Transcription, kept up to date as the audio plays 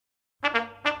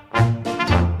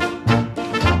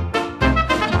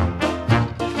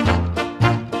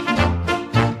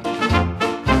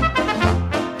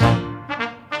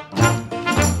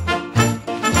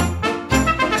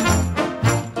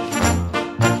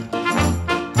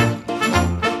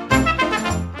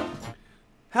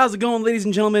How's it going, ladies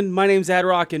and gentlemen? My name's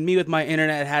Adrock, and me with my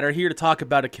internet hat are here to talk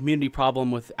about a community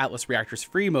problem with Atlas Reactor's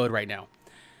free mode right now.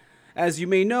 As you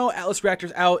may know, Atlas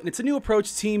Reactor's out, and it's a new approach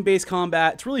to team-based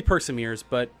combat. It's really perks some ears,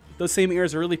 but those same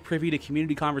ears are really privy to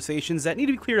community conversations that need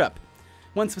to be cleared up.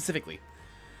 One specifically.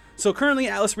 So currently,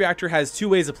 Atlas Reactor has two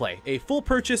ways to play, a full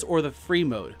purchase or the free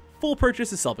mode. Full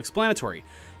purchase is self-explanatory.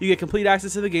 You get complete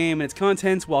access to the game and its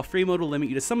contents, while free mode will limit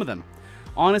you to some of them.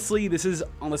 Honestly, this is,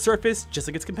 on the surface, just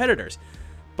like its competitors.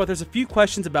 But there's a few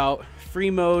questions about free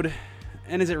mode,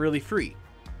 and is it really free?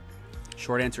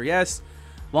 Short answer, yes.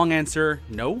 Long answer,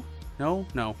 no.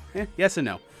 Yes and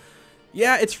no.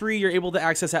 Yeah, it's free. You're able to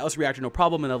access Atlas Reactor no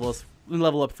problem and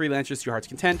level up freelancers to your heart's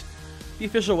content. The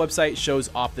official website shows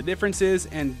off the differences,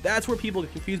 and that's where people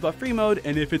get confused about free mode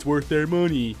and if it's worth their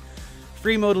money.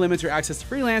 Free mode limits your access to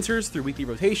freelancers through weekly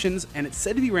rotations, and it's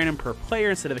said to be random per player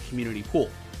instead of a community pool.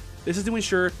 This is to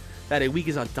ensure that a week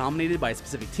is not dominated by a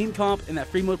specific team comp, and that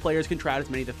free mode players can try out as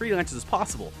many of the freelancers as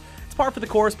possible. It's par for the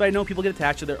course, but I know people get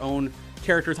attached to their own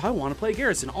characters. I want to play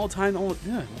Garrison all the time.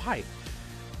 Why?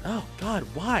 Oh God,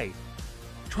 why?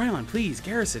 Tryon, please,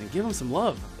 Garrison, give him some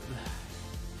love.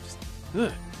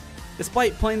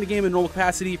 Despite playing the game in normal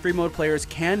capacity, free mode players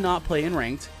cannot play in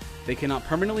ranked. They cannot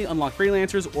permanently unlock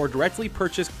freelancers or directly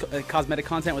purchase cosmetic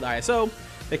content with ISO.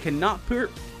 They cannot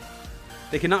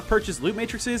purchase loot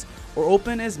matrices or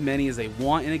open as many as they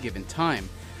want in a given time.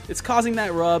 It's causing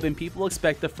that rub, and people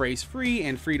expect the phrase free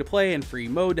and free to play and free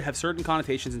mode to have certain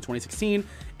connotations in 2016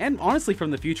 and honestly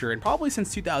from the future, and probably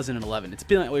since 2011. It's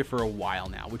been that way for a while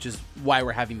now, which is why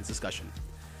we're having this discussion.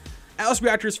 Atlas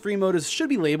Reactor's free mode should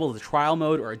be labeled as a trial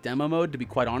mode or a demo mode, to be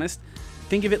quite honest.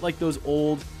 Think of it like those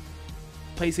old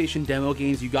PlayStation demo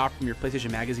games you got from your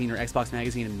PlayStation magazine or Xbox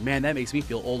magazine, and man, that makes me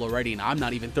feel old already, and I'm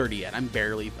not even 30 yet.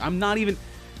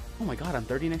 Oh my God, I'm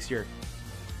 30 next year.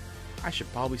 I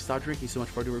should probably stop drinking so much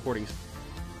before I do recordings.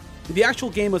 The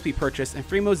actual game must be purchased, and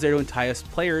free mode is there to entice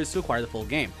players to acquire the full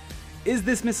game. Is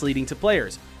this misleading to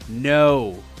players?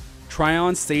 No.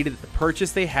 Tryon stated that the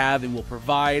purchase they have and will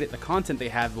provide, the content they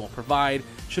have and will provide,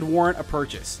 should warrant a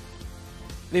purchase.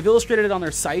 They've illustrated it on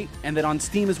their site, and that on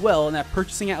Steam as well, and that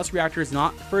purchasing Atlas Reactor is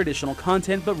not for additional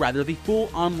content, but rather the full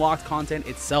unlocked content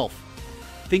itself.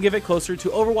 Think of it closer to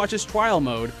Overwatch's trial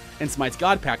mode and Smite's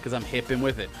God Pack, because I'm hip and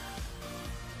with it.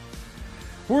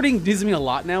 Wording does mean a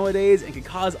lot nowadays and can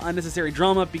cause unnecessary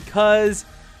drama because,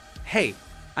 hey,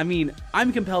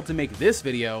 I'm compelled to make this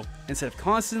video instead of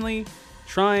constantly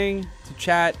trying to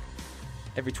chat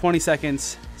every 20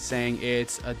 seconds saying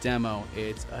it's a demo,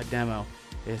 it's a demo.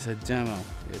 It's a demo.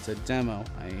 It's a demo.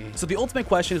 So the ultimate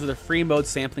question is whether free mode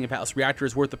sampling of Atlas Reactor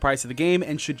is worth the price of the game,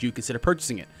 and should you consider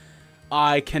purchasing it.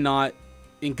 I cannot,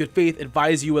 in good faith,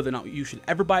 advise you whether or not you should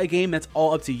ever buy a game. That's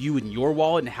all up to you and your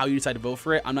wallet and how you decide to vote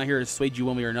for it. I'm not here to sway you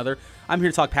one way or another. I'm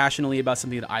here to talk passionately about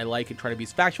something that I like and try to be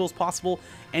as factual as possible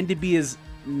and to be as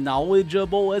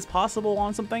knowledgeable as possible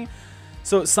on something.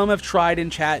 So some have tried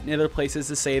in chat and other places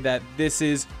to say that this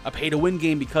is a pay-to-win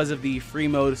game because of the free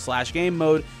mode / game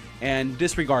mode, and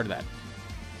disregard that.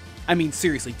 I mean,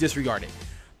 seriously, disregard it.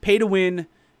 Pay to win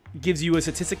gives you a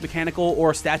statistic mechanical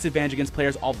or stats advantage against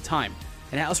players all the time.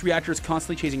 And Atlas Reactor is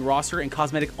constantly chasing roster, and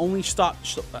cosmetic only store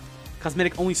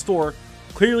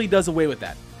clearly does away with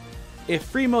that. If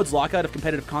free mode's lockout of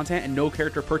competitive content and no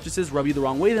character purchases rub you the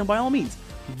wrong way, then by all means,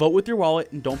 vote with your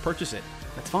wallet and don't purchase it.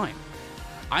 That's fine.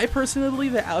 I personally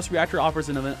believe that Atlas Reactor offers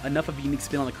enough of a unique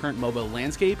spin on the current mobile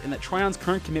landscape, and that Tryon's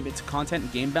current commitment to content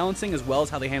and game balancing, as well as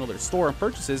how they handle their store and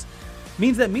purchases,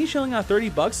 means that me shelling out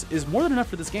 $30 is more than enough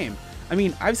for this game. I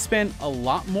mean, I've spent a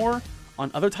lot more on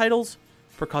other titles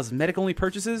for cosmetic-only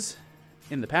purchases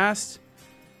in the past,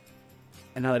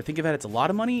 and now that I think of it, it's a lot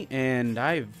of money, and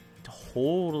I've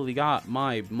totally got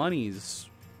my money's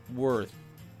worth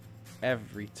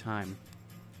every time.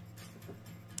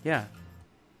 Yeah.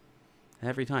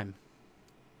 Every time.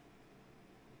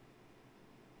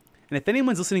 And if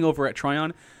anyone's listening over at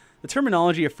Tryon, the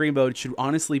terminology of free mode should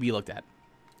honestly be looked at.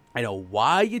 I know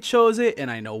why you chose it, and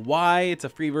I know why it's a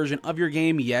free version of your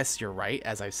game. Yes, you're right,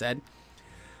 as I've said.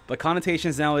 But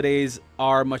connotations nowadays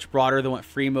are much broader than what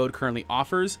free mode currently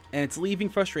offers, and it's leaving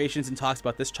frustrations and talks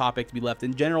about this topic to be left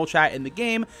in general chat in the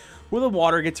game, where the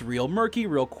water gets real murky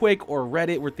real quick, or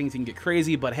Reddit where things can get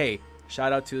crazy. But hey,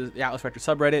 shout out to the Atlas Reactor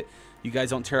subreddit. You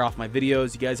guys don't tear off my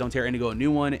videos. You guys don't tear Indigo a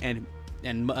new one, and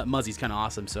Muzzy's kind of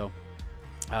awesome. So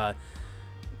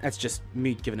that's just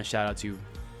me giving a shout out to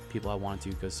people I wanted to,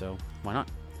 because so why not?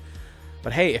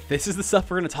 But hey, if this is the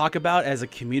stuff we're going to talk about as a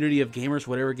community of gamers,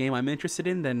 whatever game I'm interested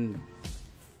in, then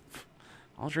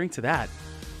I'll drink to that.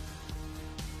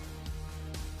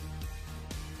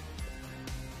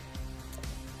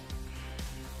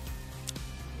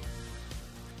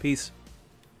 Peace.